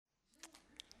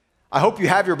I hope you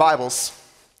have your Bibles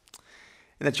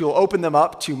and that you'll open them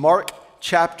up to Mark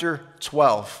chapter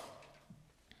 12.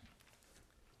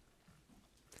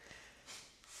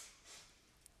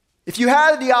 If you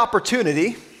had the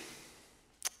opportunity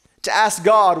to ask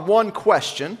God one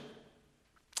question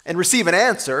and receive an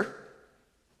answer,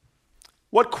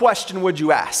 what question would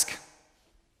you ask?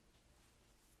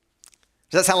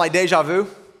 Does that sound like deja vu?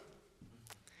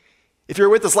 If you were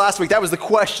with us last week, that was the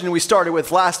question we started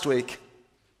with last week.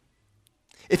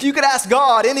 If you could ask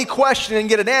God any question and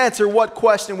get an answer, what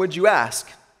question would you ask?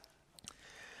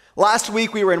 Last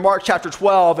week we were in Mark chapter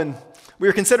 12, and we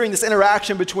were considering this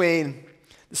interaction between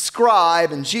the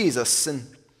scribe and Jesus. And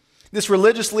this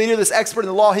religious leader, this expert in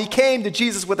the law, he came to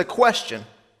Jesus with a question.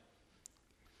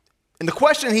 And the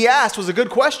question he asked was a good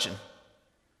question.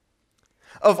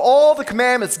 Of all the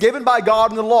commandments given by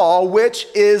God in the law, which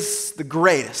is the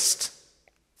greatest?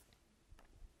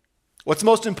 What's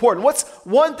most important? What's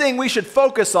one thing we should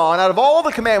focus on out of all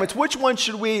the commandments? Which one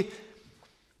should we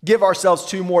give ourselves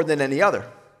to more than any other?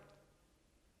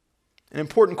 An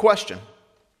important question.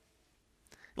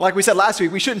 Like we said last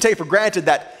week, we shouldn't take for granted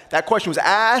that that question was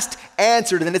asked,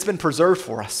 answered, and then it's been preserved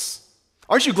for us.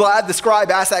 Aren't you glad the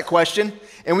scribe asked that question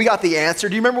and we got the answer?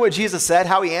 Do you remember what Jesus said,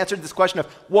 how he answered this question of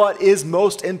what is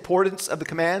most important of the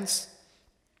commands?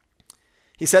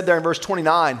 He said there in verse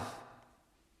 29,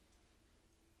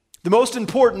 the most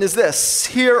important is this: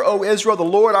 Hear, O Israel, the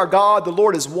Lord our God, the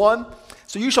Lord is one.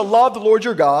 So you shall love the Lord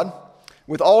your God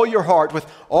with all your heart, with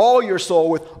all your soul,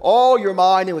 with all your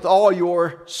mind, and with all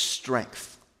your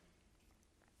strength.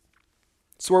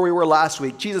 That's where we were last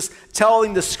week. Jesus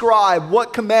telling the scribe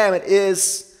what commandment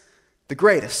is the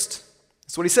greatest.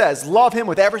 That's what he says. Love him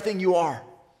with everything you are.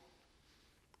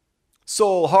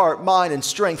 Soul, heart, mind, and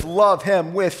strength. Love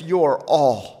him with your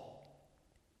all.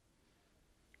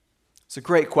 It's a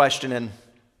great question, and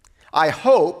I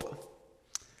hope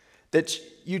that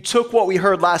you took what we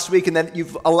heard last week and then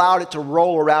you've allowed it to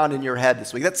roll around in your head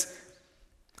this week. That's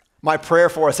my prayer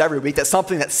for us every week, that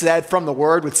something that's said from the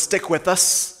Word would stick with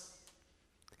us.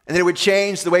 And that it would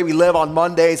change the way we live on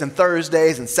Mondays and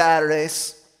Thursdays and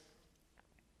Saturdays.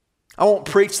 I won't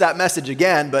preach that message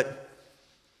again, but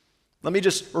let me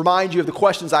just remind you of the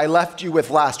questions I left you with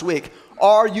last week.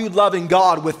 Are you loving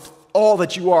God with all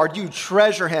that you are? Do you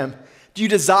treasure him? Do you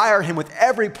desire him with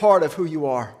every part of who you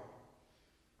are?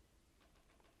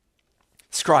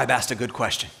 The scribe asked a good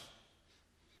question.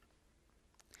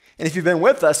 And if you've been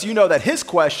with us, you know that his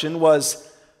question was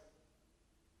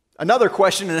another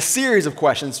question in a series of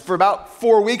questions. For about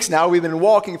 4 weeks now, we've been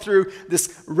walking through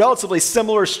this relatively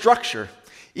similar structure.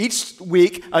 Each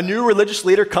week, a new religious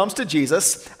leader comes to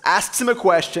Jesus, asks him a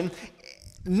question,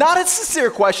 not a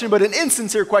sincere question, but an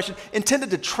insincere question intended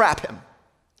to trap him,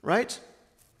 right?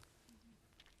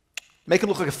 Make him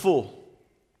look like a fool.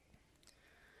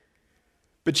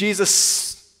 But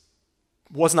Jesus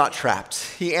was not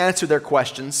trapped. He answered their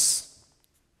questions.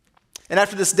 And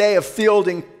after this day of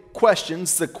fielding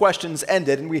questions, the questions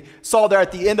ended, and we saw there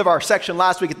at the end of our section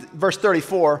last week at verse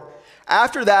 34,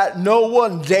 after that, no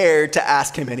one dared to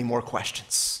ask him any more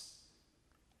questions.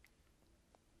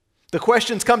 The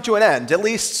questions come to an end, at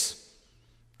least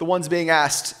the ones being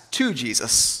asked to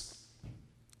Jesus.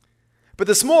 But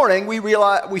this morning,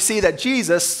 we see that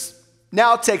Jesus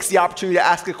now takes the opportunity to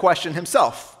ask a question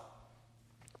himself.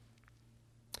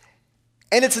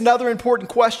 And it's another important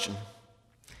question.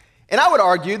 And I would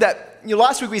argue that,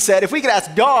 last week we said, if we could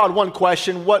ask God one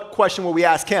question, what question will we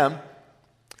ask him?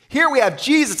 Here we have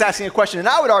Jesus asking a question, and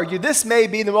I would argue this may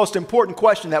be the most important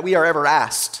question that we are ever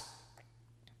asked.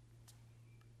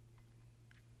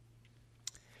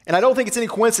 And I don't think it's any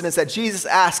coincidence that Jesus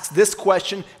asks this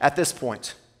question at this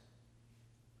point.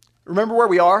 Remember where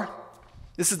we are?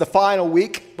 This is the final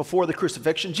week before the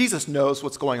crucifixion. Jesus knows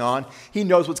what's going on. He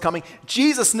knows what's coming.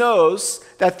 Jesus knows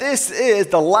that this is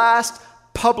the last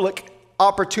public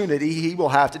opportunity he will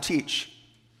have to teach.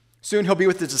 Soon he'll be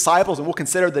with his disciples and we'll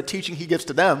consider the teaching he gives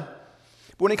to them.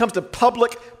 But when it comes to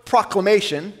public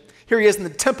proclamation, here he is in the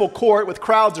temple court with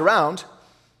crowds around.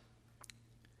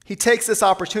 He takes this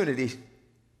opportunity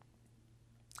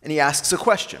and he asks a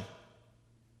question.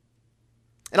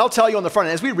 And I'll tell you on the front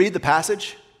end, as we read the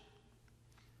passage,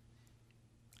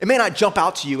 it may not jump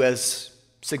out to you as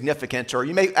significant, or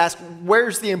you may ask,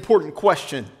 where's the important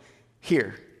question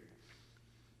here?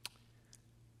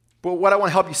 But what I want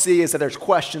to help you see is that there's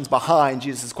questions behind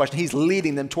Jesus' question. He's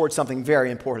leading them towards something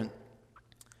very important,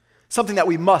 something that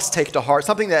we must take to heart,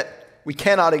 something that we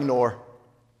cannot ignore.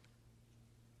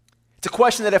 It's a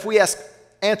question that if we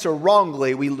answer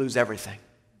wrongly, we lose everything.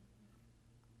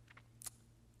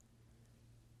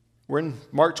 We're in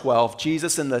Mark 12.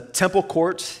 Jesus in the temple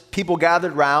court, people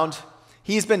gathered round.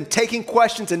 He's been taking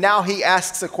questions, and now he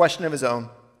asks a question of his own.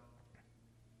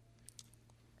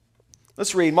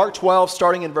 Let's read Mark 12,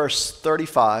 starting in verse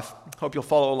 35. Hope you'll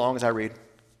follow along as I read.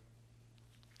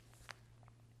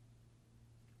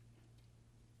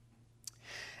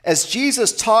 As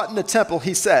Jesus taught in the temple,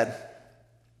 he said,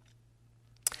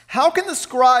 "How can the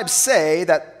scribes say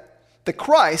that the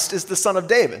Christ is the son of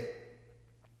David?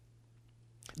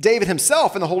 David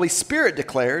himself in the Holy Spirit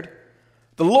declared,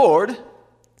 'The Lord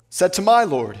said to my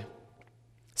Lord,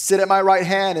 sit at my right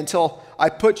hand until I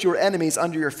put your enemies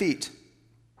under your feet.'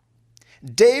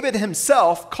 David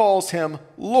himself calls him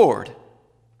Lord.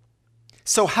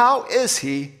 So how is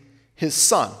he his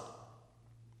son?"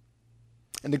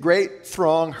 And the great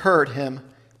throng heard him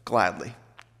gladly.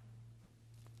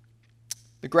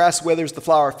 The grass withers, the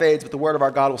flower fades, but the word of our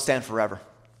God will stand forever.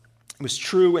 It was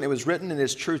true when it was written, and it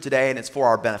is true today, and it's for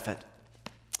our benefit.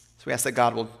 So we ask that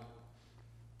God will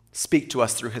speak to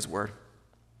us through his word.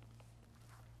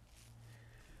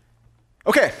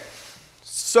 Okay,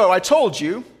 so I told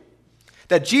you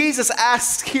that Jesus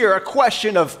asks here a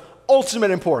question of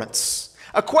ultimate importance.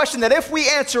 A question that if we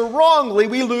answer wrongly,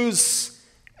 we lose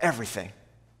everything.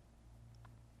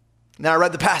 Now I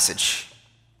read the passage.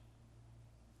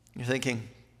 You're thinking,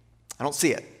 I don't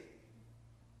see it.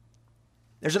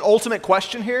 There's an ultimate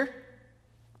question here.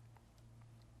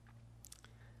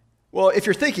 Well, if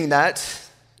you're thinking that,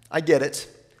 I get it.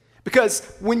 Because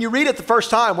when you read it the first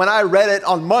time, when I read it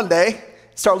on Monday,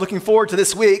 start looking forward to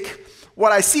this week,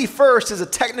 what I see first is a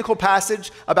technical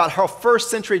passage about how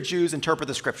first century Jews interpret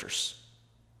the scriptures.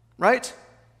 Right?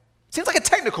 Seems like a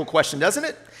technical question, doesn't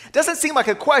it? It doesn't seem like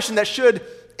a question that should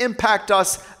impact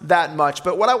us that much.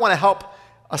 But what I want to help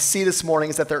us see this morning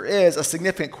is that there is a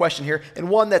significant question here, and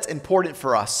one that's important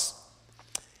for us.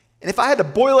 And if I had to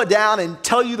boil it down and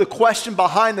tell you the question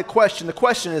behind the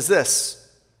question is this: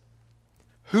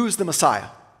 who's the Messiah?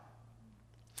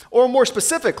 Or more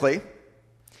specifically,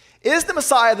 is the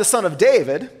Messiah the son of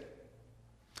David,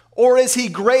 or is he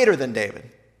greater than David?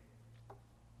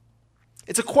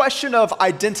 It's a question of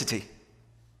identity.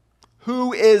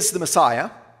 Who is the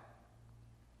Messiah?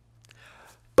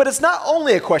 But it's not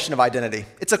only a question of identity,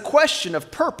 it's a question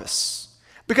of purpose.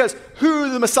 Because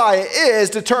who the Messiah is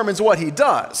determines what he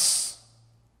does.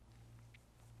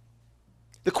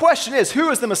 The question is,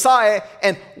 who is the Messiah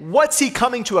and what's he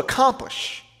coming to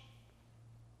accomplish?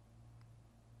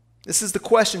 This is the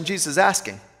question Jesus is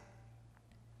asking.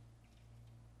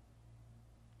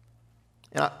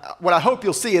 And what I hope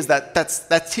you'll see is that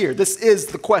that's here. This is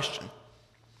the question.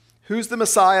 Who's the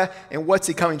Messiah and what's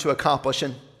he coming to accomplish?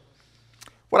 And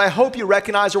what I hope you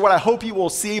recognize, or what I hope you will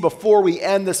see before we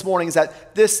end this morning, is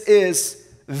that this is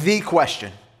the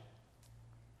question.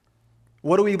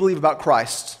 What do we believe about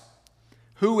Christ?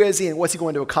 Who is he and what's he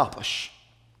going to accomplish?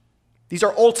 These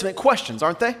are ultimate questions,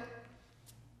 aren't they?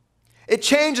 It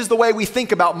changes the way we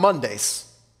think about Mondays.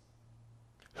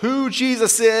 Who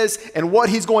Jesus is and what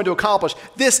he's going to accomplish.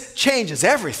 This changes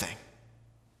everything.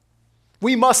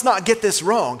 We must not get this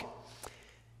wrong.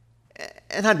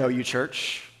 And I know you,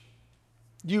 church.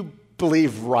 You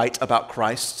believe right about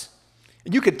Christ.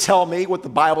 And you could tell me what the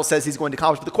Bible says he's going to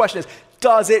accomplish. But the question is,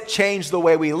 does it change the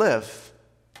way we live?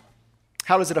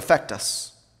 How does it affect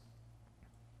us?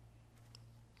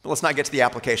 But let's not get to the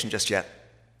application just yet.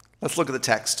 Let's look at the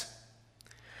text.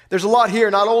 There's a lot here,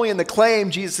 not only in the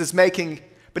claim Jesus is making,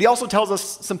 but he also tells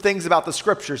us some things about the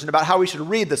scriptures and about how we should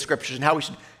read the scriptures and how we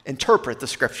should interpret the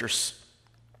scriptures.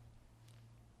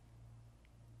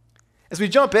 As we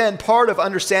jump in, part of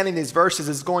understanding these verses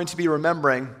is going to be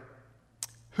remembering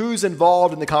who's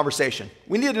involved in the conversation.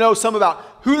 We need to know some about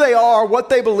who they are, what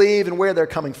they believe, and where they're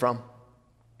coming from.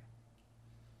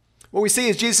 What we see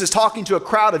is Jesus is talking to a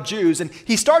crowd of Jews, and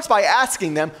he starts by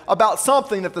asking them about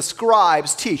something that the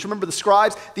scribes teach. Remember the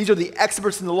scribes? These are the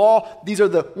experts in the law. These are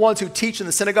the ones who teach in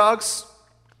the synagogues.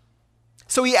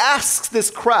 So he asks this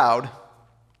crowd,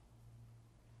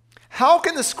 how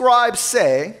can the scribes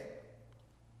say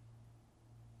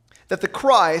that the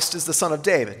Christ is the son of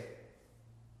David?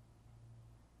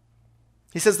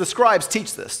 He says the scribes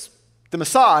teach this. The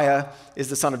Messiah is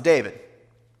the son of David.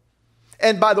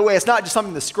 And by the way, it's not just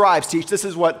something the scribes teach. This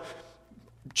is what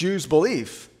Jews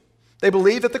believe. They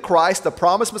believe that the Christ, the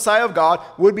promised Messiah of God,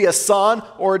 would be a son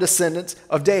or a descendant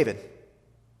of David.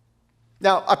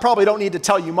 Now, I probably don't need to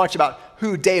tell you much about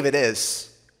who David is.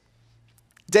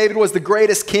 David was the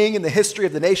greatest king in the history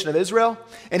of the nation of Israel,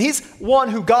 and he's one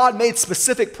who God made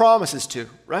specific promises to,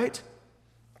 right?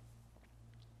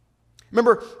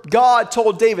 Remember, God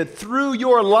told David, through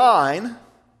your line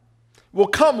will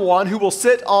come one who will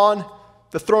sit on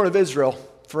the throne of Israel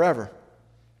forever.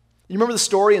 You remember the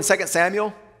story in 2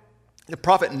 Samuel? The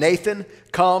prophet Nathan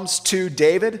comes to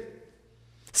David,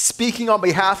 speaking on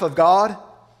behalf of God.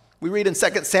 We read in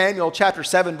 2 Samuel chapter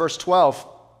 7, verse 12.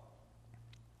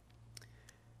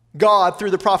 God,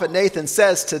 through the prophet Nathan,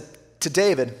 says to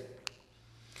David,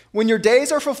 "When your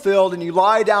days are fulfilled and you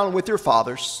lie down with your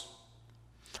fathers,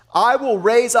 I will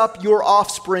raise up your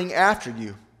offspring after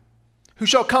you, who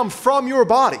shall come from your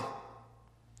body.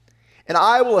 And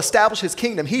I will establish his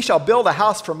kingdom. He shall build a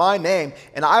house for my name,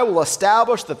 and I will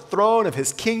establish the throne of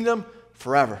his kingdom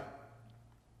forever."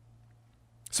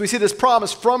 So we see this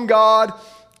promise from God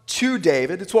to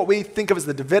David. It's what we think of as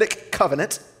the Davidic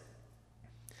covenant.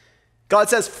 God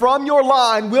says, from your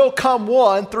line will come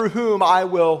one through whom I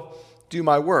will do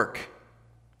my work.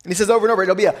 And he says over and over,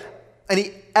 it'll be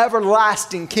an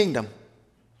everlasting kingdom,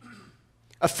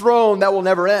 a throne that will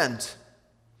never end.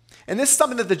 And this is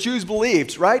something that the Jews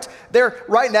believed, right? They're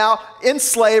right now in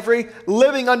slavery,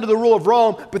 living under the rule of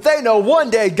Rome, but they know one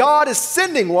day God is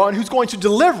sending one who's going to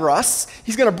deliver us.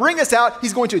 He's going to bring us out.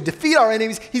 He's going to defeat our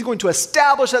enemies. He's going to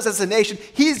establish us as a nation.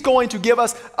 He's going to give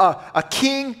us a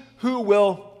king who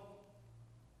will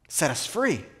set us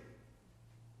free.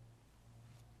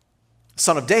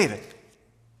 Son of David.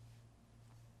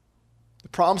 The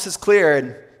promise is clear,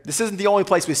 and this isn't the only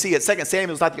place we see it. 2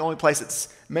 Samuel is not the only place it's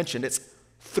mentioned. It's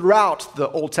throughout the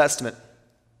Old Testament.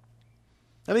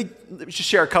 Let me just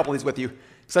share a couple of these with you,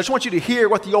 because I just want you to hear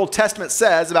what the Old Testament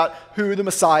says about who the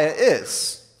Messiah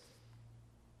is.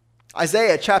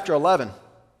 Isaiah chapter 11,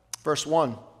 verse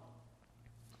 1.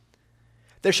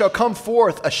 There shall come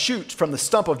forth a shoot from the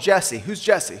stump of Jesse. Who's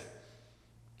Jesse?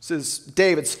 This is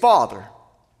David's father,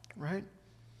 right?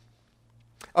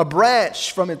 A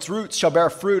branch from its roots shall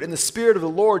bear fruit, and the Spirit of the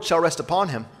Lord shall rest upon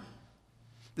him.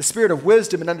 The Spirit of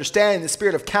wisdom and understanding, the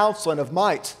Spirit of counsel and of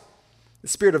might, the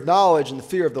Spirit of knowledge and the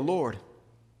fear of the Lord.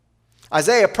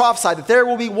 Isaiah prophesied that there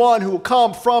will be one who will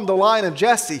come from the line of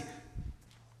Jesse,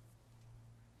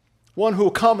 one who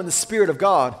will come in the Spirit of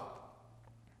God.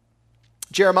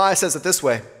 Jeremiah says it this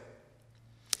way: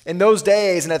 in those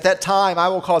days and at that time I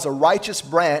will cause a righteous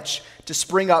branch to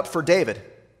spring up for David,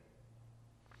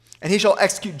 and he shall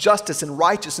execute justice and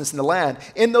righteousness in the land.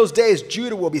 In those days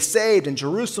Judah will be saved, and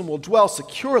Jerusalem will dwell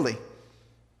securely.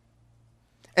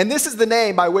 And this is the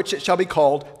name by which it shall be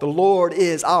called: the Lord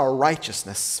is our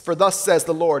righteousness. For thus says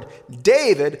the Lord,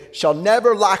 David shall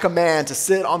never lack a man to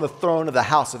sit on the throne of the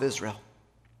house of Israel.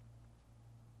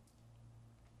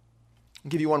 I'll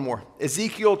give you one more.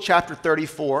 Ezekiel chapter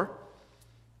 34,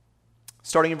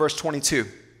 starting in verse 22.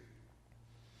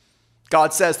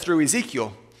 God says through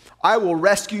Ezekiel, I will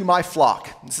rescue my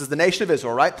flock. This is the nation of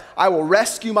Israel, right? I will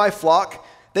rescue my flock.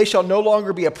 They shall no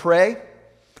longer be a prey.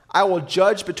 I will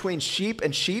judge between sheep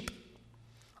and sheep.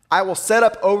 I will set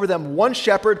up over them one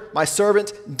shepherd, my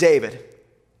servant David.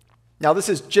 Now, this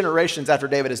is generations after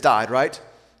David has died, right?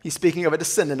 He's speaking of a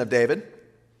descendant of David.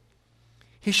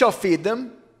 He shall feed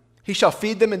them. He shall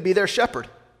feed them and be their shepherd.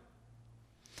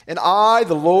 And I,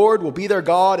 the Lord, will be their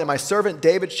God, and my servant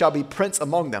David shall be prince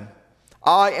among them.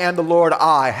 I am the Lord,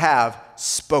 I have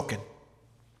spoken.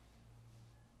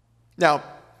 Now,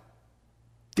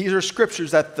 these are scriptures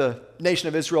that the nation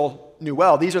of Israel knew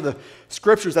well. These are the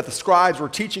scriptures that the scribes were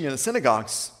teaching in the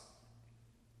synagogues.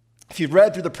 If you've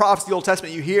read through the prophets of the Old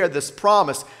Testament, you hear this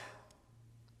promise.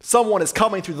 Someone is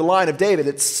coming through the line of David.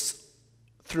 It's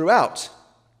throughout.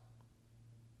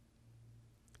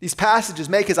 These passages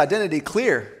make his identity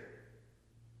clear.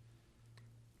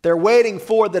 They're waiting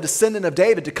for the descendant of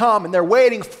David to come, and they're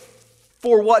waiting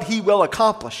for what he will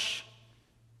accomplish.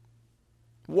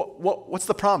 What's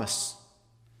the promise?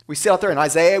 We see it out there in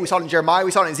Isaiah, we saw it in Jeremiah,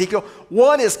 we saw it in Ezekiel.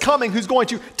 One is coming who's going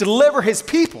to deliver his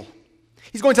people.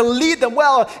 He's going to lead them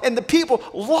well, and the people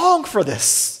long for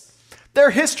this. Their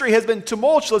history has been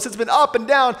tumultuous. It's been up and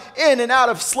down, in and out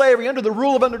of slavery, under the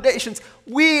rule of other nations.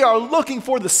 We are looking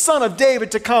for the Son of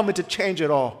David to come and to change it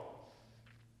all.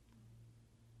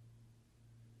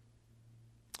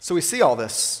 So we see all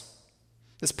this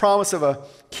promise of a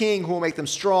king who will make them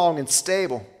strong and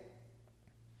stable.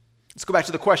 Let's go back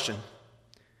to the question.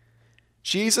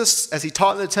 Jesus, as he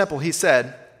taught in the temple, he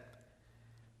said,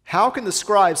 how can the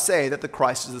scribes say that the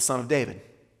Christ is the Son of David?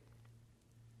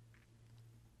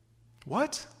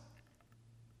 What?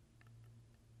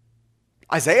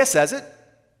 Isaiah says it.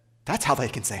 That's how they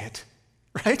can say it,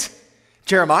 right?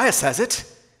 Jeremiah says it.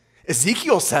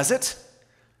 Ezekiel says it.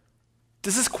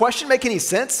 Does this question make any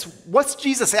sense? What's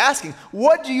Jesus asking?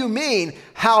 What do you mean,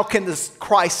 how can this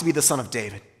Christ be the Son of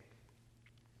David?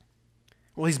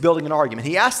 Well, he's building an argument.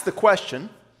 He asks the question,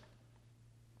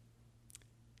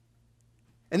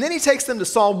 and then he takes them to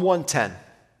Psalm 110.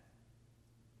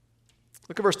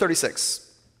 Look at verse 36.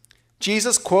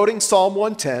 Jesus, quoting Psalm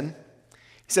 110,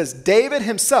 he says, David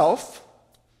himself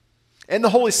and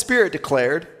the Holy Spirit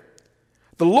declared,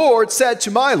 the Lord said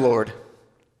to my Lord,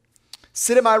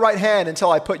 sit at my right hand until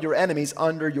I put your enemies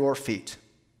under your feet.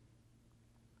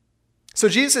 So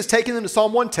Jesus is taking them to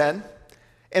Psalm 110.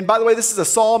 And by the way, this is a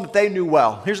psalm that they knew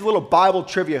well. Here's a little Bible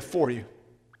trivia for you.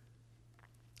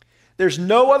 There's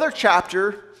no other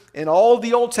chapter in all of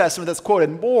the Old Testament that's quoted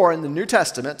more in the New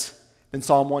Testament than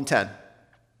Psalm 110.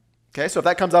 Okay, so if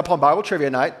that comes up on Bible trivia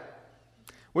night,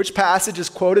 which passage is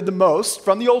quoted the most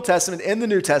from the Old Testament in the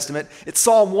New Testament? It's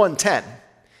Psalm 110.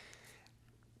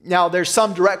 Now, there's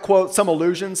some direct quotes, some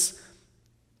allusions.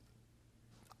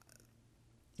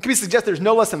 It can be suggested there's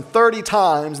no less than 30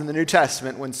 times in the New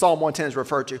Testament when Psalm 110 is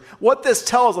referred to. What this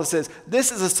tells us is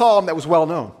this is a psalm that was well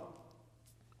known.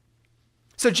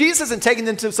 So Jesus isn't taking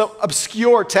them to some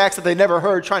obscure text that they never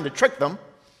heard, trying to trick them.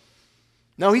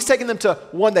 No, he's taking them to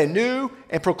one they knew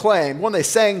and proclaimed, one they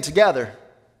sang together.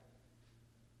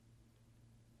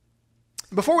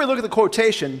 Before we look at the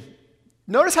quotation,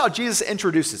 notice how Jesus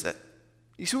introduces it.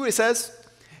 You see what he says?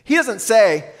 He doesn't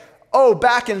say, oh,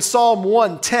 back in Psalm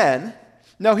 110.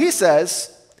 No, he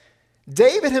says,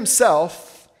 David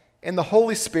himself and the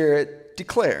Holy Spirit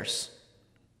declares.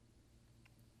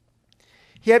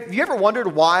 Have you ever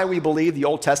wondered why we believe the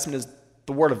Old Testament is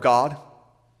the Word of God?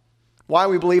 Why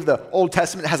we believe the Old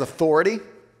Testament has authority?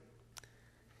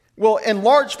 Well, in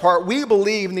large part, we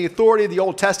believe in the authority of the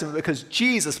Old Testament because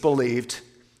Jesus believed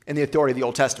in the authority of the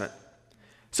Old Testament.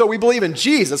 So we believe in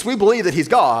Jesus. We believe that he's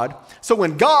God. So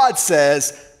when God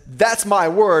says, that's my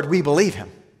word, we believe him.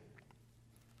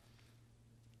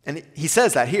 And he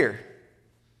says that here.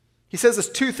 He says there's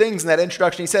two things in that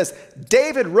introduction. He says,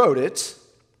 David wrote it,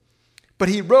 but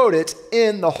he wrote it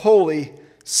in the Holy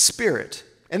Spirit.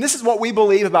 And this is what we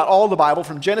believe about all the Bible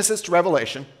from Genesis to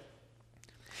Revelation.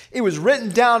 It was written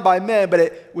down by men, but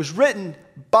it was written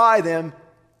by them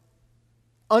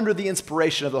under the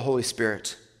inspiration of the Holy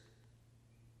Spirit.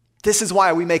 This is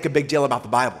why we make a big deal about the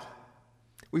Bible.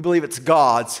 We believe it's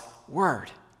God's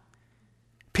word.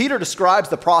 Peter describes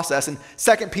the process in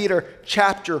 2 Peter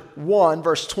chapter 1,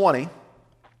 verse 20.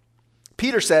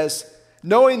 Peter says,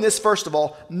 knowing this, first of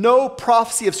all, no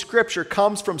prophecy of Scripture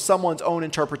comes from someone's own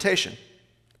interpretation.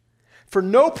 For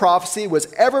no prophecy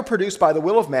was ever produced by the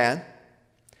will of man,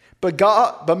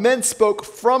 but men spoke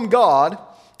from God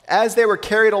as they were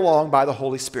carried along by the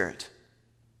Holy Spirit.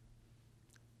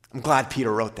 I'm glad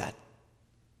Peter wrote that.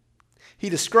 He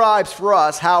describes for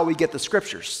us how we get the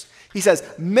Scriptures. He says,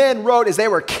 men wrote as they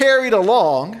were carried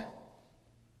along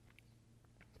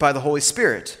by the Holy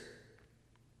Spirit.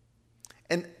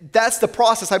 And that's the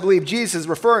process I believe Jesus is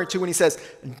referring to when he says,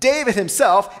 David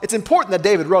himself, it's important that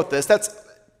David wrote this. That's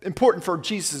important for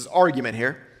Jesus' argument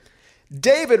here.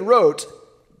 David wrote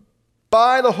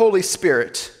by the Holy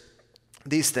Spirit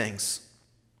these things.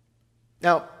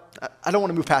 Now, I don't want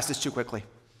to move past this too quickly.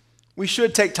 We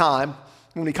should take time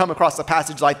when we come across a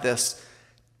passage like this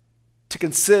to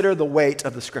consider the weight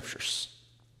of the Scriptures.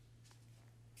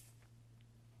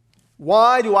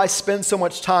 Why do I spend so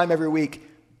much time every week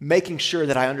making sure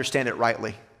that I understand it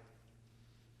rightly?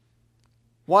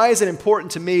 Why is it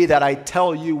important to me that I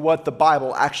tell you what the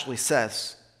Bible actually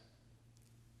says?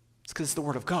 It's because it's the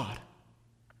Word of God.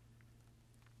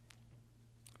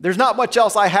 There's not much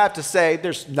else I have to say.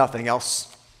 There's nothing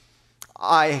else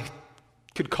I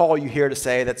could call you here to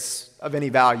say that's of any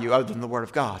value other than the Word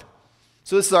of God.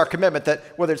 So this is our commitment that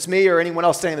whether it's me or anyone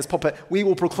else standing in this pulpit, we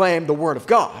will proclaim the Word of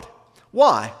God.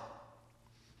 Why?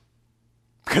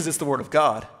 Because it's the Word of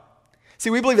God. See,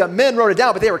 we believe that men wrote it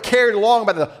down, but they were carried along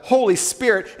by the Holy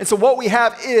Spirit. And so what we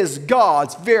have is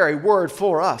God's very word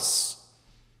for us.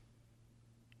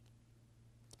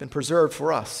 It's been preserved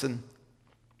for us. And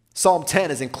Psalm 10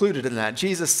 is included in that.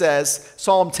 Jesus says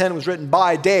Psalm 10 was written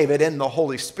by David in the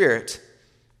Holy Spirit.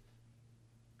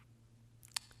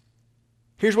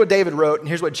 Here's what David wrote, and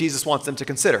here's what Jesus wants them to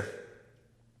consider.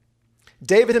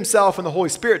 David himself and the Holy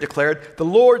Spirit declared, the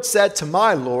Lord said to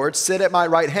my Lord, sit at my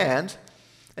right hand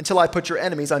until I put your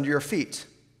enemies under your feet.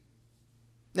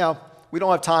 Now, we don't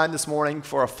have time this morning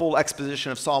for a full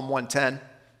exposition of Psalm 110.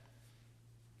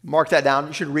 Mark that down.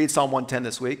 You should read Psalm 110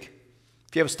 this week.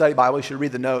 If you have a study Bible, you should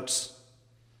read the notes.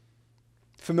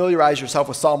 Familiarize yourself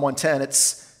with Psalm 110.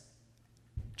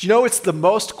 Do you know it's the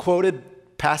most quoted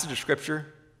passage of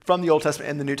Scripture from the Old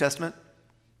Testament and the New Testament?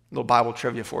 A little Bible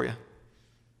trivia for you.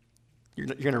 You're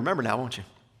going to remember now, won't you?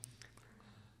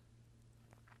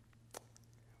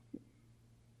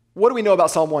 What do we know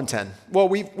about Psalm 110? Well,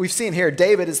 we've seen here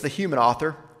David is the human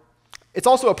author. It's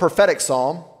also a prophetic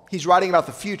psalm. He's writing about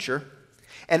the future.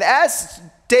 And as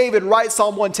David writes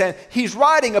Psalm 110, he's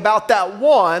writing about that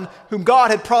one whom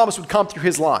God had promised would come through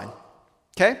his line.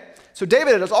 Okay? So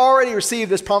David has already received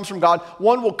this promise from God.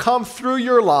 One will come through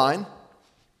your line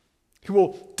who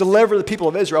will deliver the people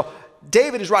of Israel.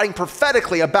 David is writing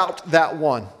prophetically about that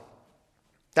one,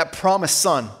 that promised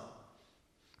son,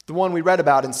 the one we read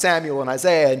about in Samuel and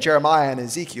Isaiah and Jeremiah and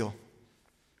Ezekiel.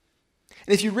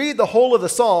 And if you read the whole of the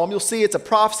psalm, you'll see it's a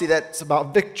prophecy that's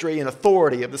about victory and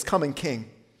authority of this coming king.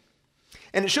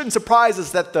 And it shouldn't surprise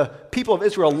us that the people of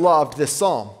Israel loved this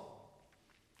psalm.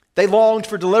 They longed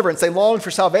for deliverance. They longed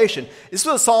for salvation. This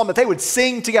was a psalm that they would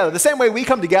sing together. The same way we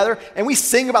come together and we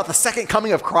sing about the second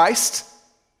coming of Christ.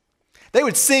 They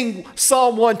would sing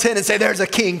Psalm 110 and say, there's a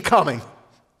king coming.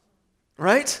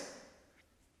 Right?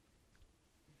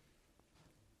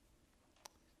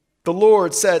 The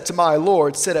Lord said to my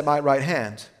Lord, sit at my right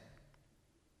hand.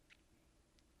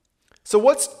 So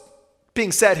what's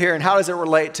being said here, and how does it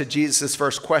relate to Jesus'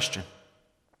 first question?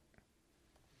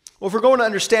 Well, if we're going to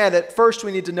understand it, first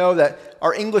we need to know that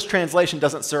our English translation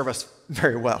doesn't serve us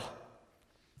very well.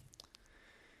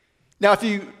 Now, if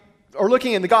you are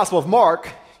looking in the Gospel of Mark,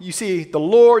 you see the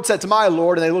Lord said to my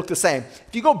Lord, and they look the same.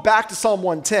 If you go back to Psalm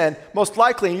 110, most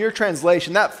likely in your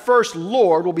translation, that first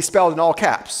Lord will be spelled in all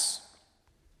caps.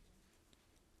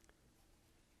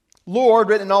 Lord,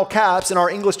 written in all caps in our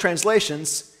English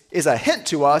translations, is a hint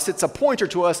to us, it's a pointer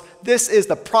to us, this is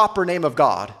the proper name of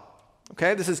God.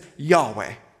 Okay, this is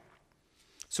Yahweh.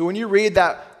 So when you read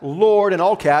that Lord in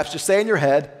all caps, just say in your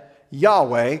head,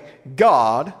 Yahweh,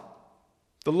 God,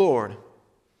 the Lord.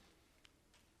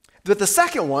 But the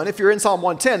second one, if you're in Psalm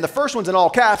 110, the first one's in all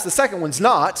caps, the second one's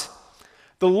not.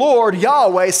 The Lord,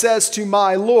 Yahweh, says to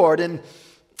my Lord, and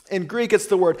in Greek it's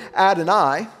the word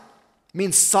Adonai,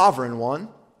 means sovereign one.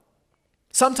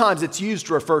 Sometimes it's used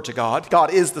to refer to God.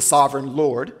 God is the sovereign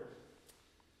Lord.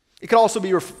 It can also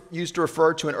be used to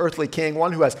refer to an earthly king,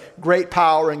 one who has great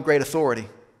power and great authority.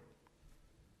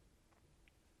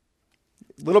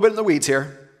 A little bit in the weeds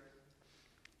here.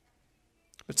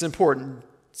 It's important.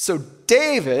 So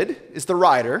David is the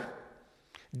writer.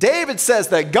 David says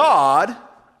that God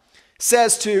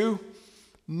says to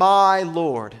my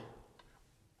Lord.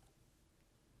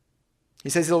 He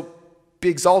says he'll be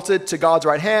exalted to God's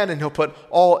right hand, and he'll put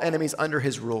all enemies under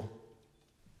his rule.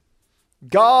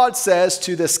 God says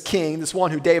to this king, this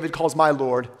one who David calls my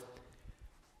Lord,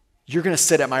 you're going to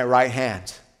sit at my right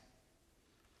hand.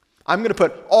 I'm going to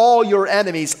put all your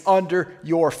enemies under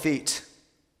your feet.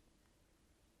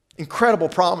 Incredible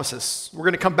promises. We're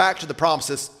going to come back to the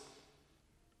promises.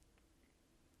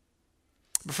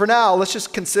 But for now, let's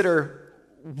just consider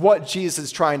what Jesus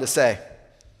is trying to say.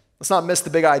 Let's not miss the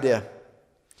big idea.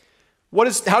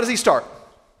 How does he start?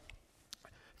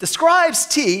 The scribes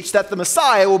teach that the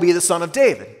Messiah will be the son of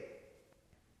David.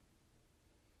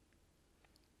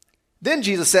 Then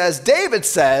Jesus says, David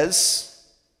says,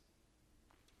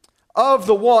 of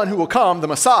the one who will come, the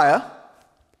Messiah,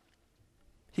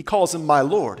 he calls him my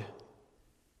Lord.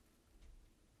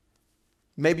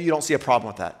 Maybe you don't see a problem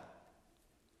with that.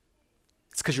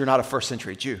 It's because you're not a first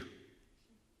century Jew.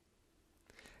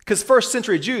 Because first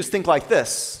century Jews think like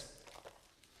this.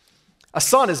 A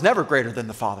son is never greater than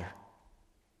the father.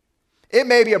 It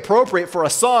may be appropriate for a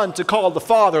son to call the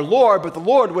father Lord, but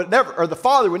the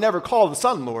father would never call the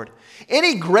son Lord.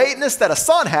 Any greatness that a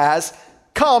son has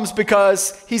comes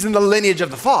because he's in the lineage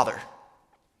of the father.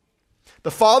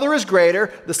 The father is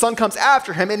greater, the son comes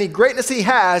after him, any greatness he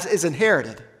has is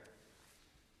inherited.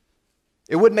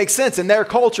 It wouldn't make sense in their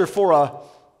culture for a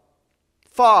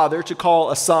father to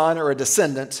call a son or a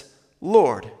descendant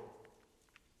Lord.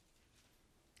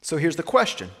 So here's the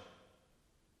question.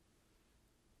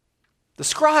 The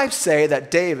scribes say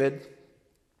that David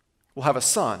will have a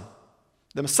son.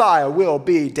 The Messiah will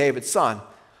be David's son.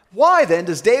 Why then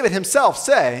does David himself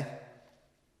say,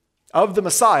 of the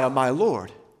Messiah, my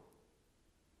Lord?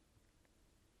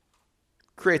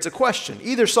 Creates a question.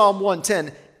 Either Psalm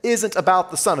 110 isn't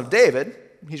about the son of David,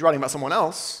 he's writing about someone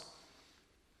else,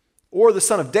 or the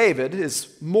son of David is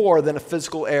more than a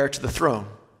physical heir to the throne.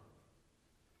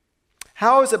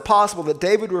 How is it possible that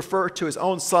David referred to his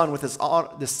own son with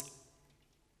this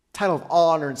title of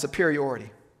honor and superiority?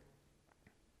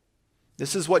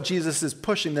 This is what Jesus is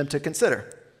pushing them to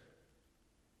consider.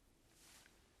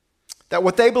 That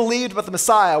what they believed about the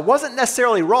Messiah wasn't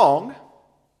necessarily wrong,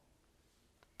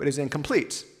 but is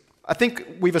incomplete. I think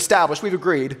we've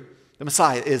agreed, the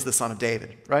Messiah is the son of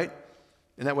David, right?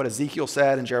 Isn't that what Ezekiel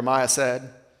said and Jeremiah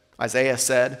said, Isaiah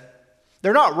said?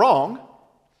 They're not wrong.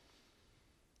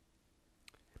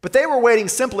 But they were waiting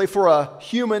simply for a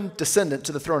human descendant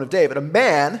to the throne of David, a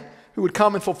man who would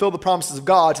come and fulfill the promises of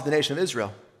God to the nation of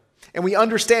Israel. And we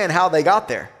understand how they got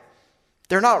there.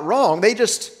 They're not wrong. They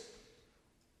just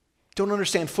don't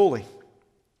understand fully.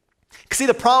 Because see,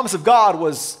 the promise of God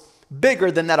was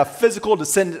bigger than that a physical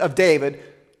descendant of David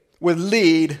would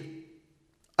lead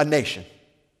a nation.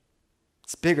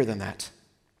 It's bigger than that.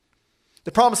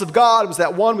 The promise of God was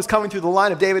that one was coming through the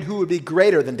line of David who would be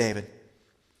greater than David.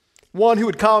 One who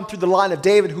would come through the line of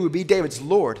David who would be David's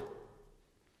Lord.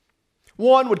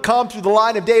 One would come through the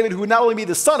line of David who would not only be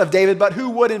the son of David, but who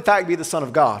would in fact be the son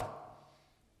of God.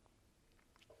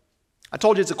 I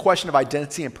told you it's a question of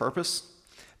identity and purpose.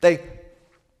 They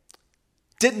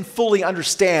didn't fully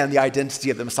understand the identity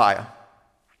of the Messiah.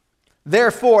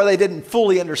 Therefore, they didn't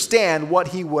fully understand what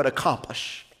he would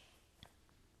accomplish.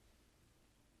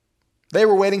 They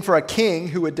were waiting for a king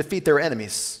who would defeat their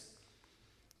enemies.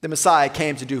 The Messiah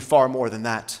came to do far more than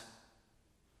that.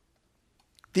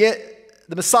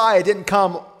 The Messiah didn't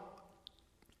come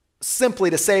simply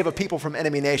to save a people from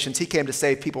enemy nations. He came to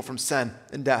save people from sin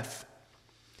and death.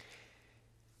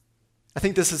 I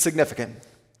think this is significant.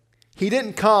 He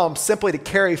didn't come simply to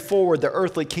carry forward the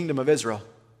earthly kingdom of Israel.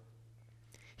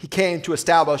 He came to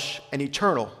establish an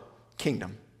eternal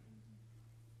kingdom.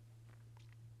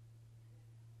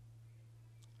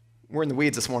 We're in the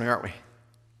weeds this morning, aren't we?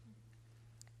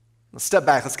 Let's step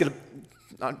back.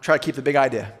 I'll try to keep the big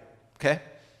idea, okay?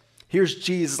 Here's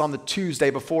Jesus on the Tuesday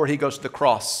before he goes to the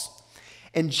cross.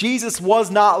 And Jesus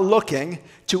was not looking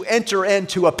to enter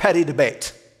into a petty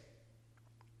debate.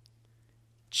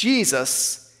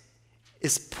 Jesus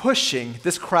is pushing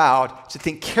this crowd to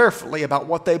think carefully about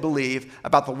what they believe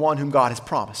about the one whom God has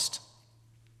promised.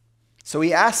 So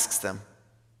he asks them,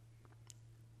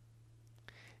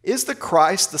 is the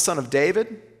Christ the son of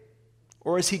David,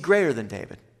 or is he greater than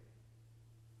David?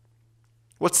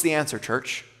 What's the answer,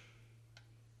 church?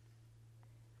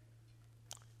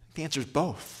 The answer is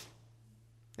both,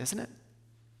 isn't it?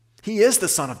 He is the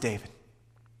son of David.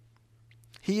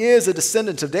 He is a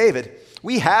descendant of David.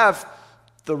 We have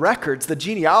the records, the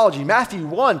genealogy. Matthew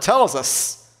 1 tells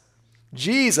us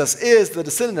Jesus is the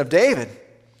descendant of David.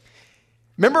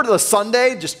 Remember the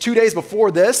Sunday, just 2 days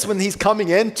before this, when he's coming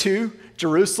into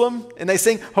Jerusalem and they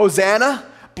sing, Hosanna,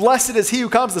 blessed is he who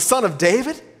comes, the son of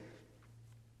David?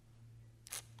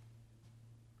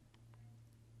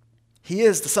 He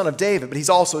is the son of David, but he's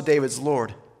also David's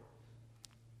Lord.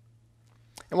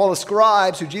 And while the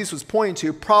scribes who Jesus was pointing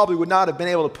to probably would not have been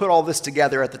able to put all this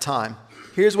together at the time,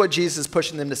 here's what Jesus is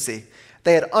pushing them to see.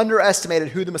 They had underestimated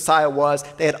who the Messiah was.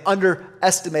 They had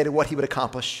underestimated what he would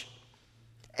accomplish.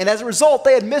 And as a result,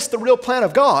 they had missed the real plan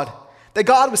of God, that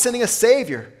God was sending a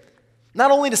Savior,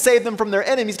 not only to save them from their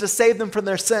enemies, to save them from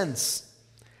their sins,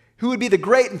 who would be the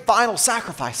great and final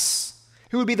sacrifice,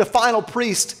 who would be the final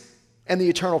priest and the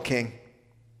eternal king.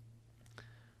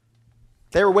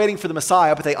 They were waiting for the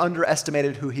Messiah, but they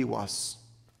underestimated who he was.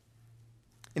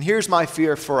 And here's my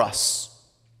fear for us.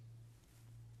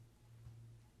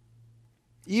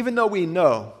 Even though we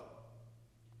know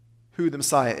who the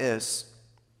Messiah is,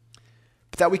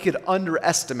 but that we could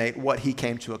underestimate what he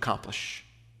came to accomplish.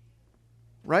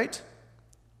 Right?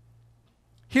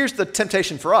 Here's the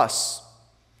temptation for us.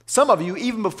 Some of you,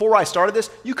 even before I started this,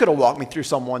 you could have walked me through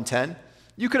Psalm 110.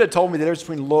 You could have told me the difference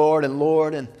between Lord,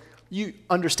 and you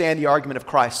understand the argument of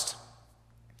Christ.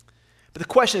 But the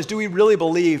question is, do we really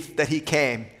believe that he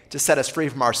came to set us free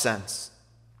from our sins?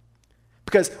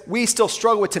 Because we still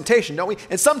struggle with temptation, don't we?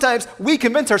 And sometimes we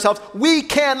convince ourselves we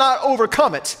cannot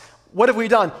overcome it. What have we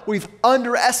done? We've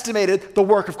underestimated the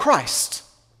work of Christ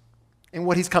and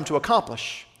what he's come to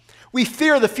accomplish. We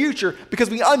fear the future because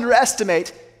we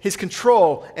underestimate his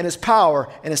control and his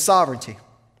power and his sovereignty.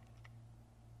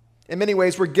 In many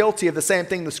ways, we're guilty of the same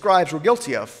thing the scribes were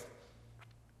guilty of,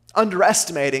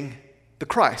 underestimating the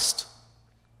Christ.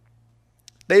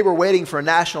 They were waiting for a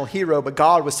national hero, but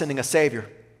God was sending a Savior.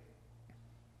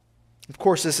 Of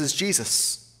course, this is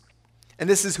Jesus, and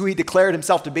this is who he declared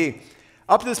himself to be.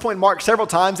 Up to this point, Mark, several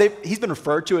times, he's been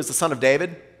referred to as the son of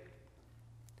David.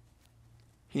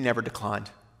 He never declined,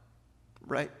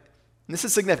 right? And this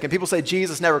is significant. People say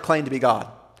Jesus never claimed to be God.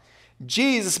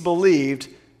 Jesus believed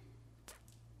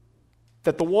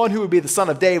that the one who would be the son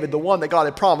of David, the one that God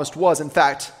had promised, was in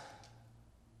fact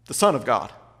the Son of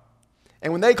God.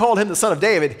 And when they called him the Son of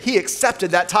David, he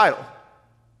accepted that title.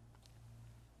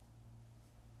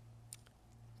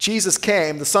 Jesus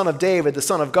came, the Son of David, the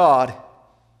Son of God,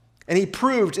 and he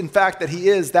proved, in fact, that he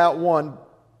is that one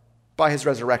by his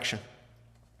resurrection.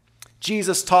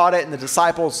 Jesus taught it, and the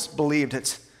disciples believed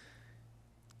it.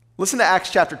 Listen to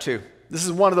Acts chapter 2. This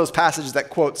is one of those passages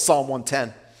that quotes Psalm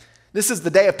 110. This is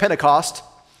the day of Pentecost.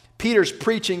 Peter's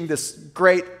preaching this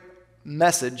great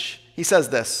message. He says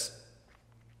this,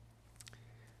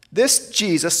 This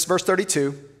Jesus, verse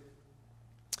 32,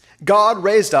 God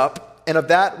raised up, and of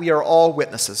that we are all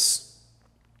witnesses.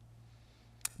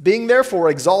 Being therefore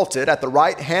exalted at the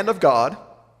right hand of God,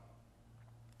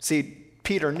 see,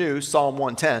 Peter knew Psalm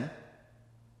 110.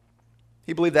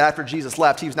 He believed that after Jesus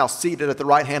left, he was now seated at the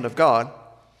right hand of God.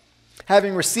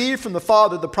 Having received from the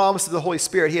Father the promise of the Holy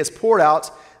Spirit, he has poured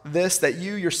out this that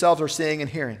you yourselves are seeing and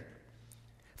hearing.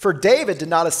 For David did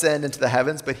not ascend into the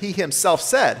heavens, but he himself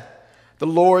said, the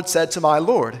Lord said to my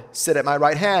Lord, sit at my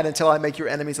right hand until I make your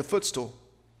enemies a footstool.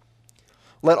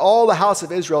 Let all the house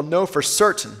of Israel know for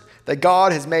certain that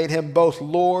God has made him both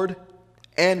Lord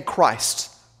and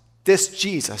Christ, this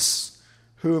Jesus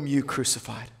whom you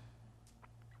crucified.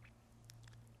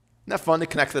 Isn't that fun to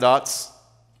connect the dots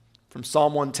from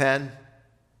Psalm 110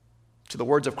 to the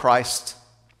words of Christ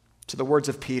to the words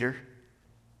of Peter?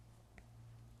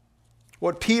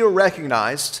 What Peter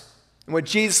recognized and what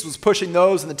Jesus was pushing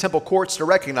those in the temple courts to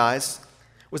recognize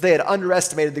was they had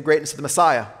underestimated the greatness of the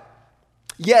Messiah.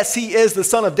 Yes, he is the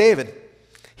son of David.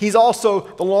 He's also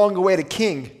the long-awaited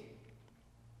king.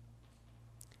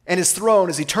 And his throne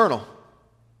is eternal.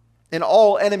 And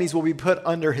all enemies will be put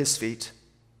under his feet.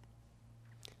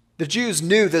 The Jews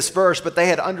knew this verse, but they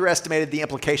had underestimated the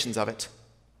implications of it.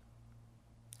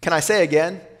 Can I say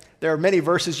again? There are many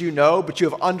verses you know, but you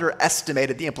have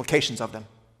underestimated the implications of them.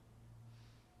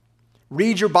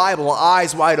 Read your Bible,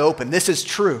 eyes wide open. This is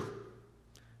true.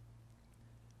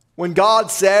 When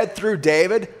God said through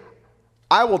David,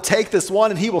 I will take this one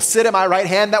and he will sit at my right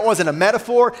hand, that wasn't a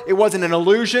metaphor, it wasn't an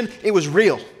illusion, it was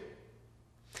real.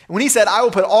 When he said, I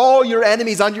will put all your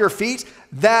enemies under your feet,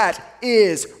 that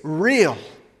is real.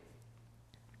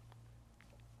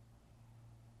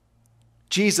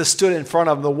 Jesus stood in front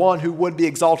of them, the one who would be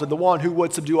exalted, the one who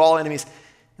would subdue all enemies,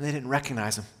 and they didn't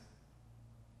recognize him.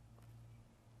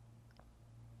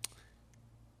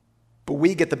 But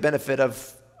we get the benefit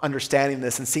of understanding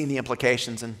this and seeing the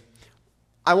implications. And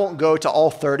I won't go to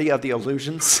all 30 of the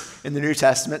allusions in the New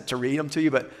Testament to read them to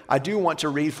you, but I do want to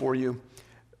read for you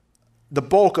the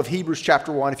bulk of Hebrews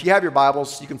chapter 1. If you have your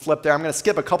Bibles, you can flip there. I'm going to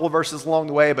skip a couple of verses along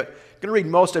the way, but I'm going to read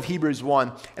most of Hebrews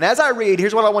 1. And as I read,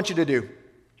 here's what I want you to do.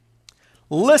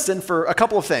 Listen for a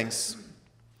couple of things.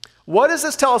 What does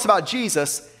this tell us about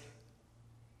Jesus?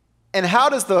 And how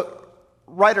does the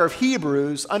writer of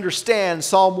Hebrews understand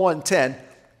Psalm 110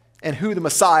 and who the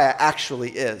Messiah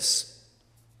actually is?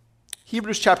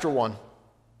 Hebrews chapter 1.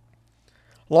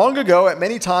 Long ago, at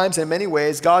many times and many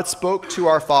ways, God spoke to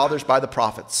our fathers by the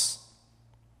prophets.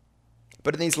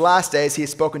 But in these last days, he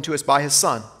has spoken to us by his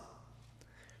Son,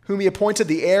 whom he appointed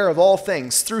the heir of all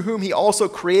things, through whom he also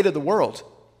created the world.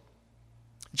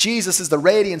 Jesus is the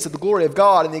radiance of the glory of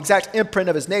God and the exact imprint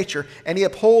of his nature, and he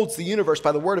upholds the universe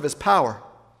by the word of his power.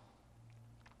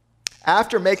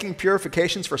 After making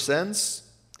purifications for sins,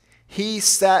 he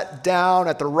sat down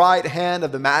at the right hand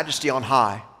of the Majesty on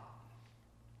high,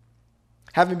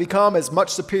 having become as much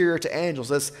superior to angels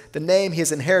as the name he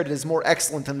has inherited is more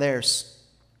excellent than theirs.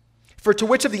 For to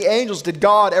which of the angels did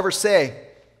God ever say,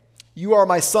 you are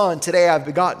my son, today I have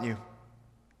begotten you?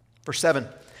 Verse 7.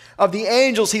 Of the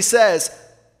angels he says,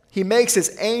 he makes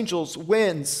his angels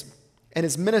winds and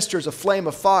his ministers a flame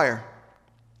of fire.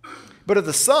 But of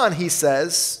the Son he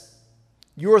says,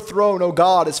 your throne, O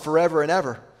God, is forever and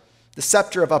ever. The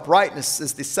scepter of uprightness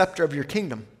is the scepter of your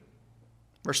kingdom.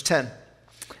 Verse 10.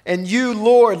 And you,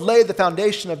 Lord, laid the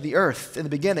foundation of the earth in the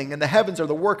beginning, and the heavens are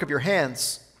the work of your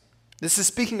hands. This is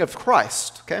speaking of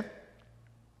Christ, okay?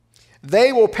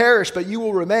 They will perish, but you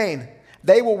will remain.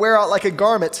 They will wear out like a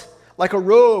garment, like a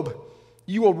robe.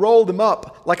 You will roll them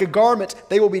up. Like a garment,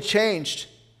 they will be changed.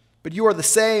 But you are the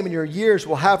same, and your years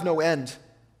will have no end.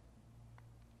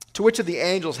 To which of the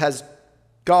angels has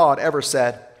God ever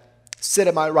said, sit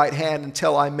at my right hand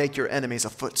until I make your enemies a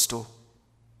footstool?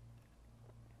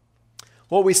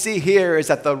 What we see here is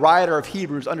that the writer of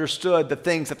Hebrews understood the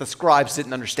things that the scribes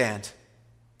didn't understand.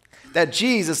 That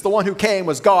Jesus, the one who came,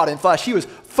 was God in flesh. He was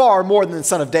far more than the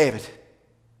son of David.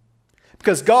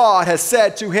 Because God has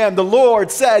said to him, the Lord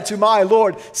said to my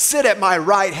Lord, sit at my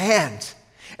right hand,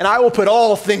 and I will put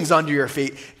all things under your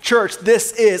feet. Church,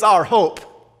 this is our hope.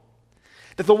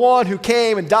 That the one who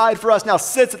came and died for us now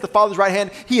sits at the Father's right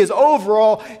hand. He is over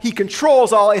all, he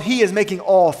controls all, and he is making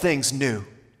all things new.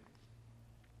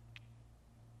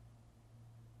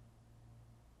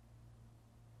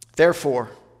 Therefore,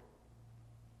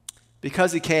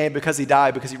 because he came, because he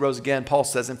died, because he rose again, Paul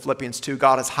says in Philippians 2,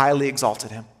 God has highly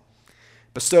exalted him,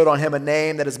 bestowed on him a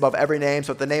name that is above every name,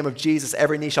 so at the name of Jesus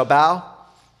every knee shall bow,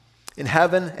 in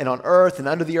heaven and on earth and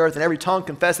under the earth, and every tongue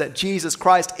confess that Jesus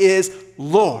Christ is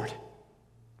Lord,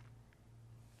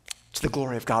 to the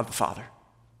glory of God the Father.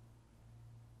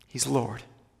 He's Lord.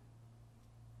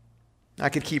 I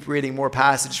could keep reading more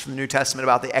passages from the New Testament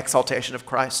about the exaltation of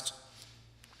Christ.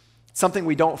 It's something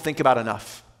we don't think about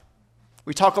enough.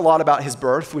 We talk a lot about his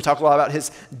birth. We talk a lot about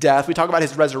his death. We talk about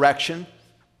his resurrection.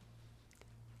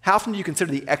 How often do you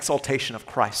consider the exaltation of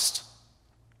Christ?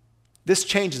 This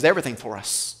changes everything for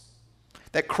us.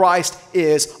 That Christ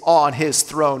is on his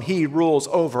throne. He rules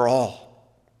over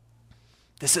all.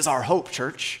 This is our hope,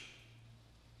 church.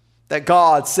 That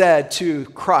God said to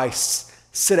Christ,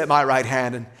 sit at my right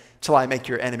hand until I make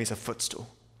your enemies a footstool.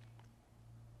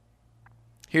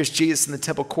 Here's Jesus in the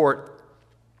temple court.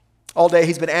 All day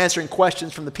he's been answering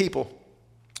questions from the people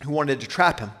who wanted to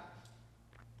trap him.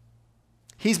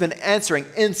 He's been answering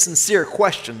insincere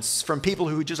questions from people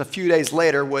who just a few days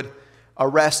later would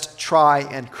arrest, try,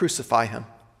 and crucify him.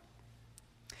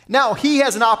 Now he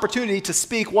has an opportunity to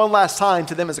speak one last time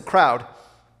to them as a crowd.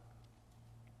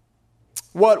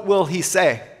 What will he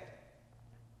say?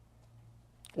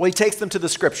 Well, he takes them to the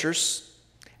scriptures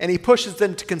and he pushes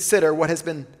them to consider what has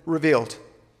been revealed.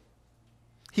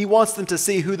 He wants them to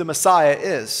see who the Messiah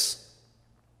is.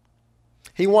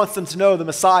 He wants them to know the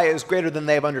Messiah is greater than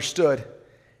they have understood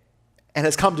and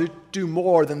has come to do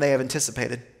more than they have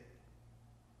anticipated.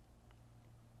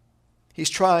 He's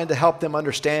trying to help them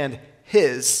understand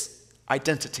his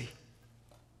identity.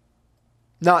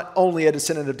 Not only a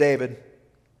descendant of David,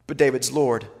 but David's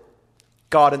Lord,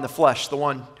 God in the flesh, the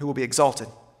one who will be exalted.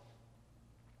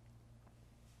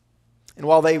 And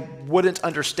while they wouldn't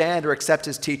understand or accept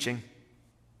his teaching,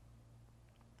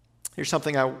 here's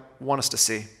something I want us to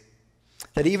see.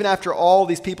 That even after all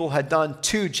these people had done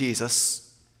to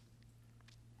Jesus,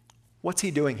 what's he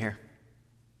doing here?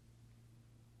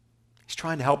 He's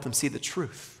trying to help them see the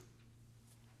truth.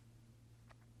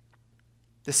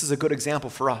 This is a good example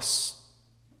for us.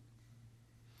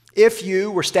 If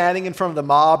you were standing in front of the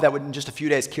mob that would in just a few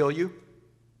days kill you,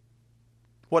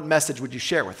 what message would you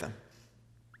share with them?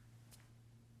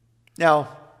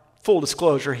 Now, full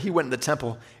disclosure, he went in the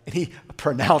temple and he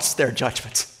pronounced their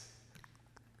judgment.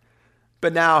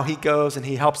 But now he goes and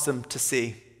he helps them to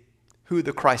see who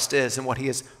the Christ is and what he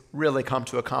has really come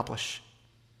to accomplish.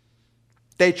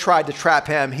 They tried to trap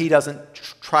him. He doesn't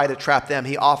try to trap them.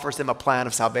 He offers them a plan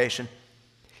of salvation.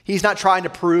 He's not trying to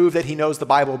prove that he knows the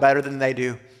Bible better than they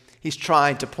do. He's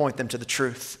trying to point them to the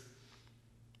truth.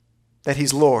 That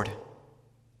he's Lord,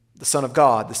 the Son of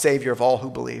God, the Savior of all who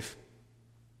believe.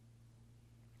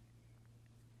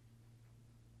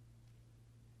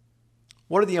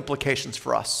 What are the implications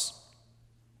for us?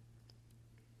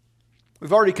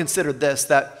 We've already considered this,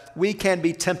 that we can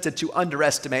be tempted to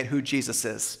underestimate who Jesus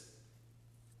is.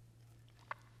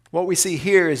 What we see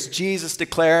here is Jesus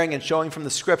declaring and showing from the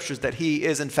scriptures that he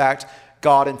is in fact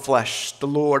God in flesh, the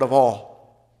Lord of all.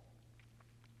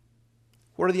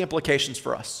 What are the implications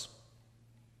for us?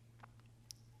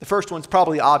 The first one's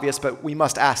probably obvious, but we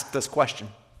must ask this question.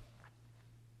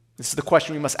 This is the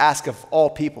question we must ask of all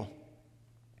people.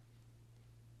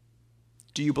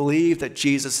 Do you believe that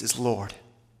Jesus is Lord?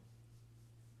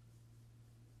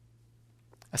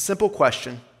 A simple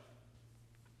question,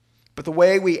 but the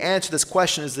way we answer this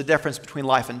question is the difference between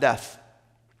life and death.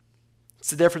 It's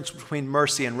the difference between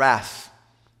mercy and wrath,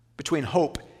 between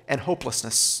hope and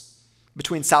hopelessness,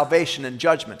 between salvation and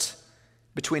judgment,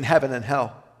 between heaven and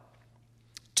hell.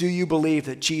 Do you believe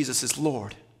that Jesus is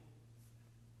Lord?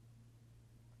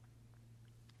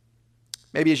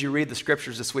 Maybe as you read the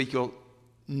scriptures this week, you'll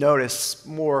notice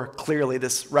more clearly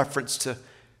this reference to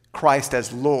Christ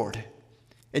as Lord,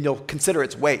 and you'll consider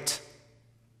its weight.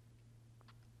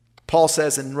 Paul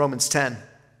says in Romans 10,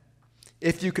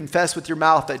 if you confess with your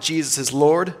mouth that Jesus is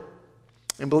Lord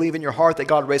and believe in your heart that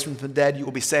God raised him from the dead, you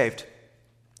will be saved.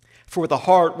 For with the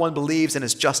heart one believes and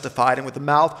is justified, and with the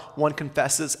mouth one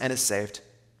confesses and is saved.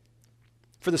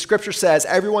 For the scripture says,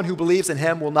 everyone who believes in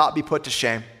him will not be put to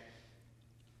shame.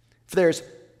 For there is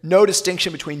no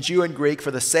distinction between Jew and Greek,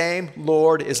 for the same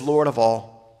Lord is Lord of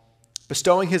all,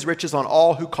 bestowing his riches on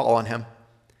all who call on him.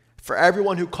 For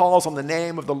everyone who calls on the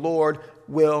name of the Lord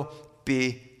will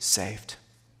be saved.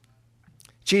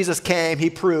 Jesus came, he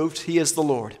proved he is the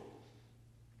Lord.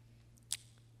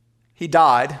 He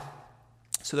died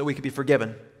so that we could be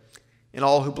forgiven, and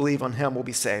all who believe on him will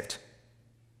be saved.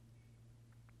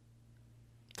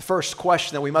 The first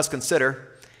question that we must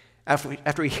consider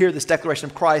after we hear this declaration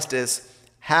of Christ is,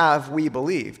 have we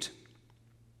believed?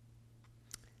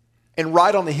 And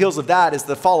right on the heels of that is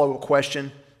the follow-up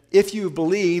question, if you've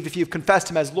believed, if you've confessed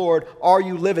him as Lord, are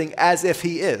you living as if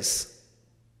he is?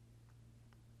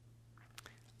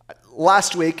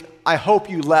 Last week, I hope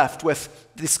you left with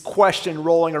this question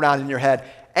rolling around in your head.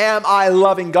 Am I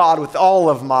loving God with all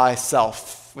of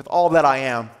myself, with all that I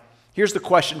am? Here's the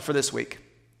question for this week.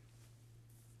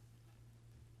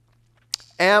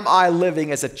 Am I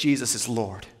living as if Jesus is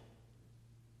Lord?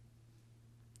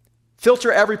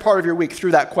 Filter every part of your week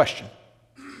through that question.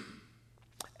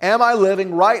 Am I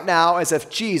living right now as if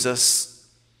Jesus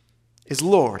is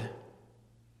Lord?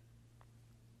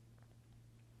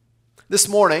 This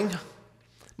morning,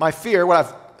 my fear, what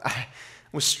I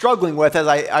was struggling with as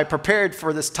I prepared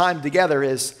for this time together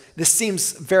is this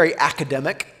seems very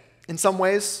academic in some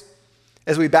ways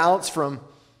as we bounce from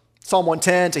Psalm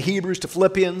 110 to Hebrews to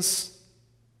Philippians.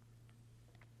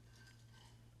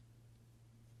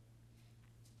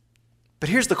 But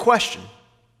here's the question.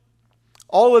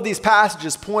 All of these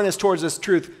passages point us towards this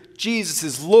truth. Jesus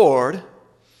is Lord.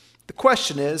 The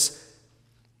question is,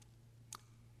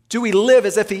 do we live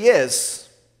as if he is?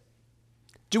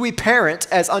 Do we parent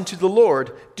as unto the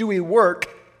Lord? Do we work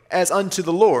as unto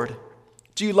the Lord?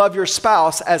 Do you love your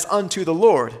spouse as unto the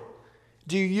Lord?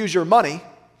 Do you use your money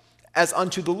as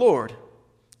unto the Lord?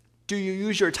 Do you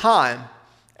use your time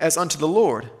as unto the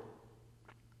Lord?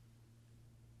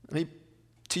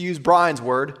 To use Brian's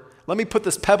word, let me put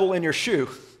this pebble in your shoe.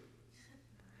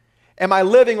 Am I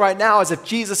living right now as if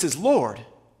Jesus is Lord?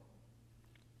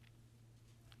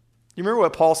 You remember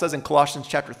what Paul says in Colossians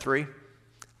chapter 3?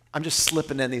 I'm just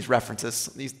slipping in these references,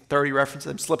 these 30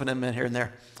 references. I'm slipping them in here and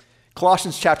there.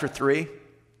 Colossians chapter 3.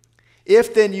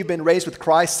 If then you've been raised with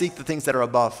Christ, seek the things that are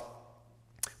above,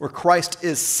 where Christ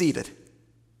is seated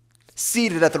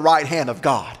at the right hand of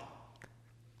God.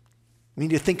 We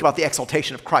need to think about the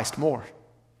exaltation of Christ more.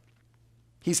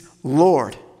 He's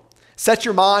Lord. Set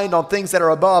your mind on things that are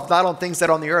above, not on things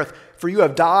that are on the earth. For you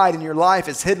have died, and your life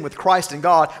is hidden with Christ in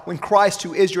God. When Christ,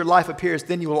 who is your life, appears,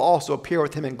 then you will also appear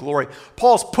with him in glory.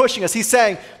 Paul's pushing us. He's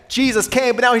saying, Jesus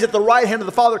came, but now he's at the right hand of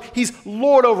the Father. He's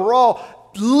Lord over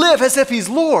all. Live as if he's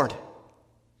Lord.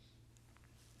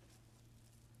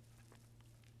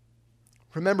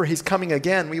 Remember, he's coming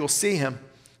again. We will see him.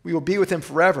 We will be with him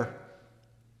forever.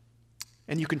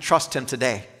 And you can trust him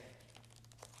today.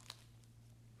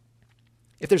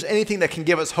 If there's anything that can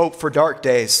give us hope for dark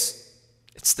days,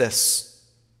 it's this.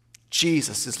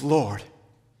 Jesus is Lord.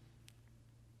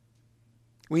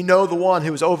 We know the one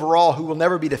who is over all, who will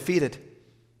never be defeated.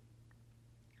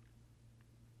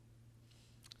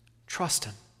 Trust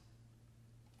him.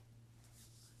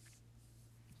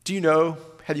 Do you know,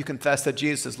 have you confessed that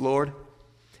Jesus is Lord?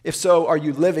 If so, are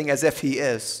you living as if he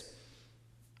is?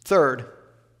 Third,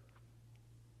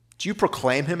 do you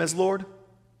proclaim him as Lord?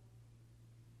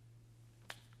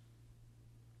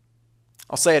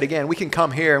 I'll say it again. We can come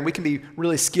here and we can be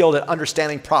really skilled at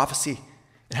understanding prophecy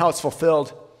and how it's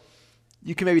fulfilled.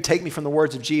 You can maybe take me from the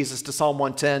words of Jesus to Psalm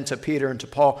 110 to Peter and to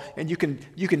Paul, and you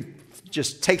can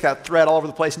just take that thread all over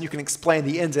the place and you can explain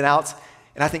the ins and outs,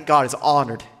 and I think God is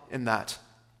honored in that.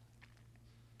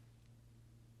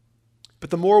 But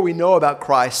the more we know about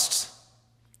Christ,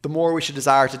 the more we should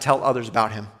desire to tell others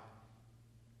about him.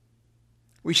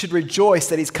 We should rejoice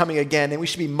that he's coming again, and we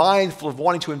should be mindful of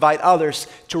wanting to invite others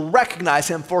to recognize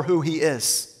him for who he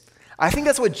is. I think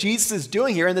that's what Jesus is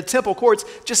doing here in the temple courts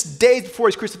just days before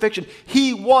his crucifixion.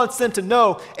 He wants them to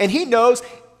know, and he knows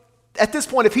at this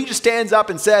point if he just stands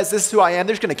up and says, this is who I am,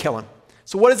 they're just going to kill him.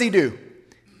 So what does he do?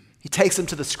 He takes them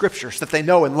to the scriptures that they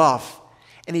know and love,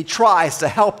 and he tries to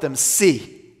help them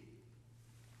see.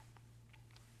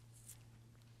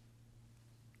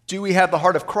 Do we have the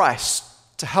heart of Christ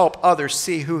to help others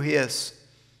see who he is?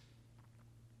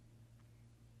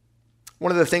 One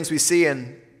of the things we see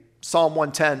in Psalm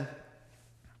 110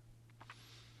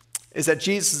 is that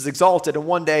Jesus is exalted, and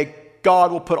one day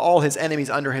God will put all his enemies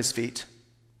under his feet.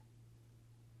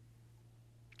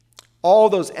 All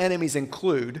those enemies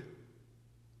include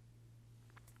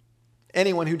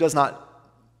anyone who does not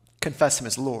confess him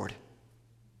as Lord.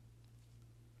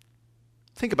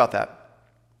 Think about that.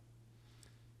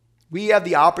 We have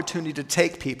the opportunity to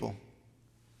take people,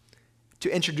 to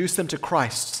introduce them to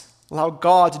Christ, allow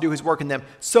God to do his work in them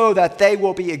so that they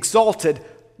will be exalted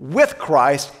with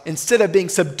Christ instead of being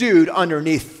subdued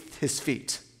underneath his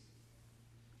feet.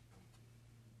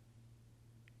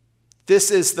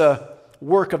 This is the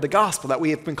work of the gospel that we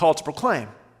have been called to proclaim.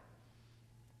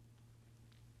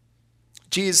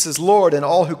 Jesus is Lord, and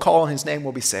all who call on his name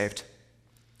will be saved.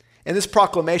 And this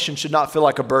proclamation should not feel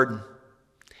like a burden.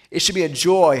 It should be a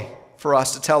joy for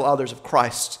us to tell others of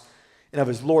Christ and of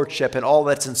his lordship and all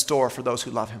that's in store for those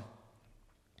who love him.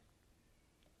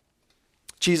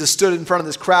 Jesus stood in front of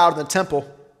this crowd in the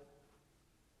temple.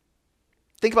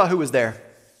 Think about who was there.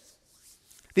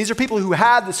 These are people who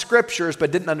had the scriptures but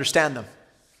didn't understand them.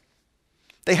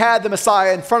 They had the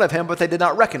Messiah in front of him, but they did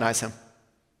not recognize him.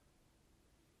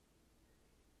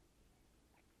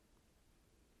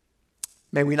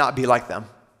 May we not be like them.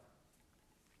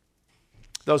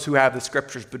 Those who have the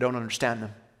scriptures but don't understand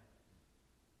them.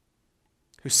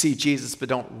 Who see Jesus but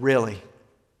don't really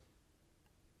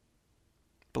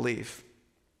believe.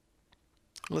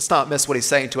 Let's not miss what he's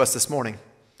saying to us this morning.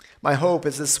 My hope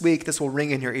is this week this will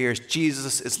ring in your ears.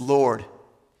 Jesus is Lord.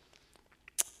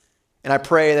 And I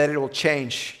pray that it will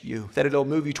change you, that it will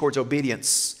move you towards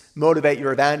obedience, motivate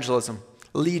your evangelism,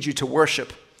 lead you to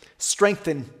worship,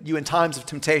 strengthen you in times of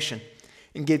temptation,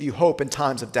 and give you hope in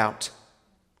times of doubt.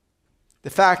 The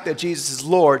fact that Jesus is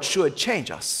Lord should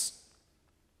change us.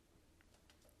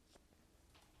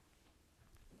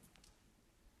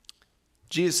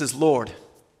 Jesus is Lord.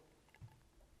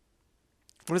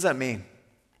 What does that mean?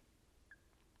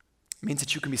 It means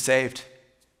that you can be saved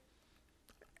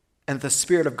and that the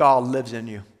Spirit of God lives in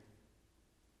you.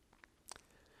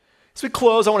 As we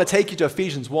close, I want to take you to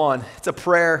Ephesians 1. It's a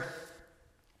prayer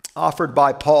offered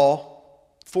by Paul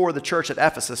for the church at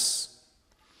Ephesus.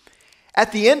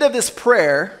 At the end of this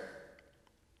prayer,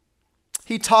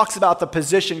 he talks about the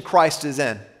position Christ is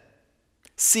in,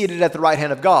 seated at the right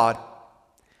hand of God.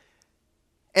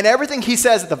 And everything he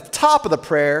says at the top of the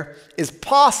prayer is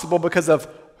possible because of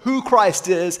who Christ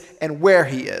is and where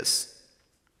he is.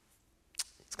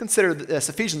 Let's consider this,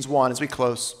 Ephesians 1, as we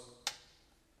close.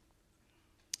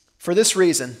 For this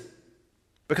reason,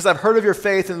 because I've heard of your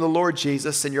faith in the Lord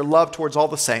Jesus and your love towards all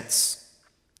the saints,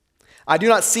 I do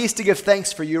not cease to give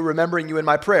thanks for you, remembering you in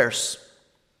my prayers,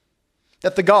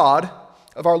 that the God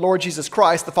of our Lord Jesus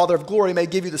Christ, the Father of glory, may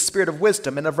give you the spirit of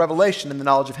wisdom and of revelation in the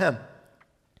knowledge of him,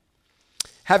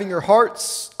 having your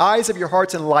eyes of your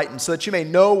hearts enlightened, so that you may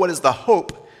know what is the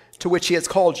hope to which he has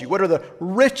called you, what are the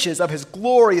riches of his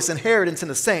glorious inheritance in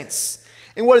the saints,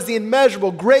 and what is the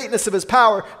immeasurable greatness of his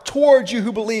power towards you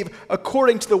who believe,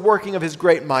 according to the working of his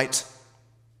great might.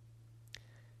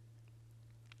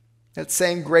 That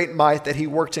same great might that he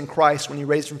worked in Christ when he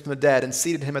raised him from the dead and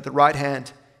seated him at the right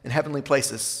hand in heavenly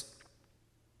places,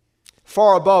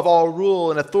 far above all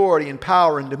rule and authority and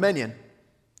power and dominion,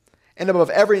 and above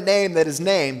every name that is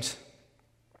named,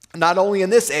 not only in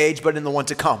this age, but in the one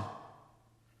to come.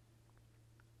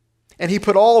 And he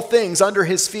put all things under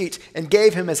his feet and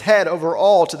gave him as head over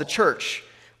all to the church,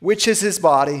 which is his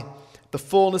body, the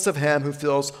fullness of him who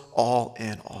fills all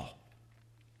in all.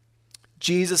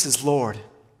 Jesus is Lord.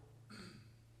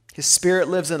 His Spirit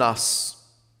lives in us,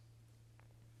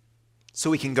 so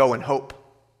we can go in hope.